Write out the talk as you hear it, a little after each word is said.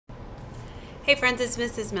Hey friends, it's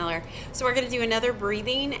Mrs. Miller. So we're going to do another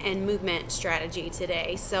breathing and movement strategy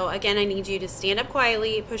today. So again, I need you to stand up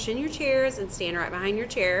quietly, push in your chairs, and stand right behind your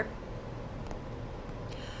chair.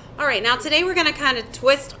 All right, now today we're going to kind of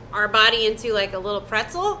twist our body into like a little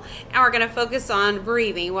pretzel, and we're going to focus on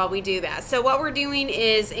breathing while we do that. So what we're doing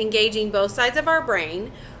is engaging both sides of our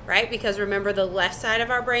brain, right? Because remember, the left side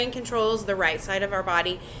of our brain controls the right side of our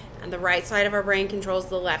body, and the right side of our brain controls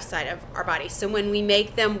the left side of our body. So when we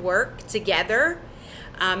make them work together,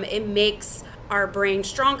 it makes our brain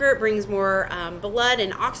stronger. It brings more blood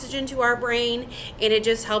and oxygen to our brain, and it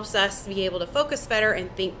just helps us be able to focus better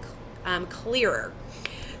and think clearer.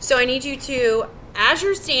 So I need you to, as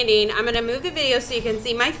you're standing, I'm going to move the video so you can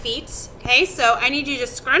see my feet. Okay, so I need you to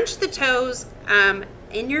scrunch the toes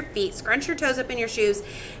in your feet, scrunch your toes up in your shoes,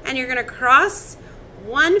 and you're going to cross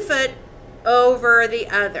one foot over the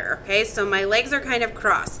other. Okay, so my legs are kind of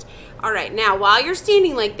crossed. All right, now while you're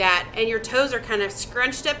standing like that and your toes are kind of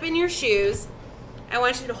scrunched up in your shoes, I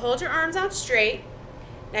want you to hold your arms out straight.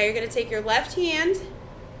 Now you're going to take your left hand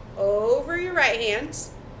over your right hand.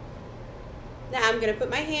 Now I'm going to put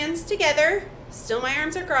my hands together. Still my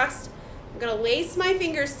arms are crossed. I'm going to lace my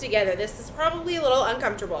fingers together. This is probably a little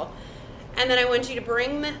uncomfortable. And then I want you to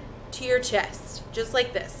bring them to your chest, just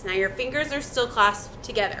like this. Now your fingers are still clasped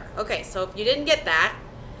together. Okay, so if you didn't get that,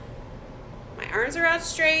 my arms are out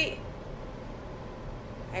straight.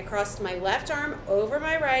 I crossed my left arm over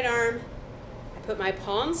my right arm. I put my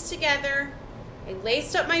palms together. I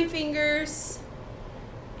laced up my fingers,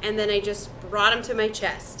 and then I just brought them to my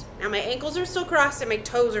chest. Now my ankles are still crossed and my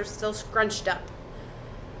toes are still scrunched up.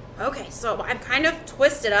 Okay, so I'm kind of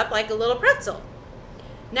twisted up like a little pretzel.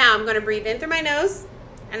 Now I'm going to breathe in through my nose,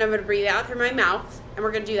 and I'm going to breathe out through my mouth, and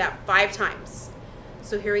we're going to do that 5 times.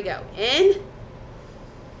 So here we go. In,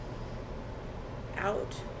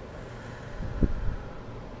 out,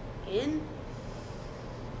 in,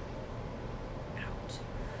 out.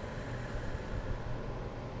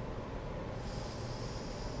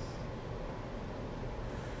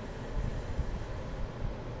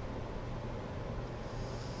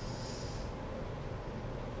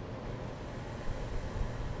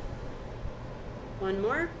 One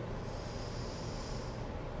more.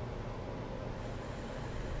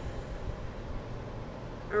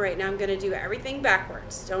 All right, now I'm going to do everything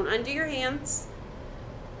backwards. Don't undo your hands,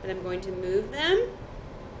 but I'm going to move them.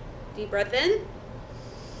 Deep breath in.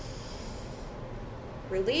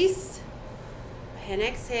 Release. And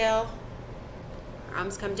exhale.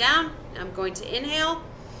 Arms come down. Now I'm going to inhale.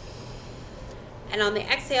 And on the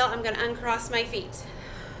exhale, I'm going to uncross my feet.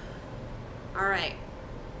 All right.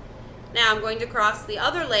 Now I'm going to cross the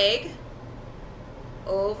other leg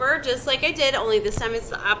over just like I did, only this time it's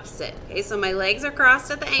the opposite. Okay, so my legs are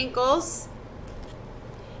crossed at the ankles.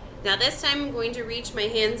 Now this time I'm going to reach my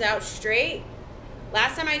hands out straight.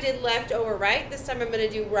 Last time I did left over right. This time I'm going to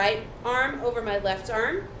do right arm over my left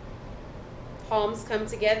arm. Palms come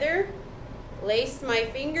together. Lace my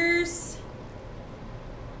fingers.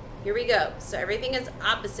 Here we go. So everything is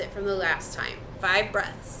opposite from the last time. 5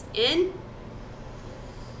 breaths. In.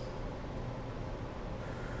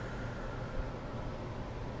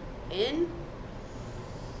 In.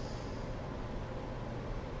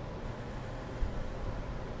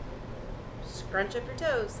 Scrunch up your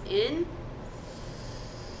toes. In.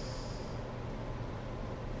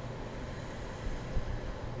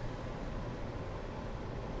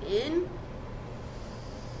 In.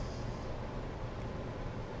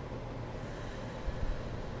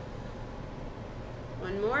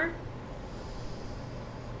 One more.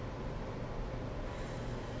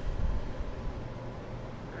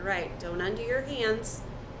 All right, don't undo your hands.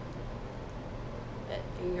 Let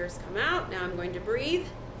fingers come out. Now I'm going to breathe.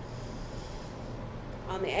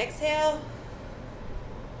 On the exhale,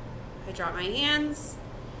 I drop my hands.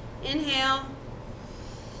 Inhale.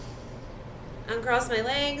 Uncross my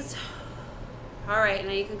legs. All right,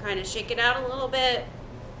 now you can kind of shake it out a little bit.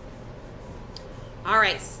 All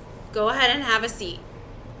right, go ahead and have a seat.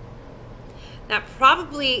 That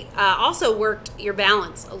probably also worked your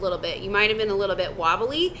balance a little bit. You might have been a little bit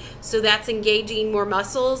wobbly, so that's engaging more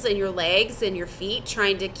muscles in your legs and your feet,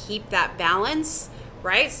 trying to keep that balance,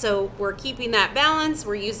 right? So we're keeping that balance.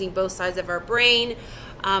 We're using both sides of our brain.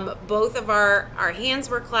 Both of our hands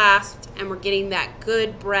were clasped, and we're getting that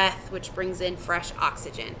good breath, which brings in fresh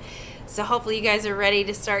oxygen. So hopefully you guys are ready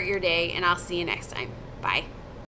to start your day, and I'll see you next time. Bye.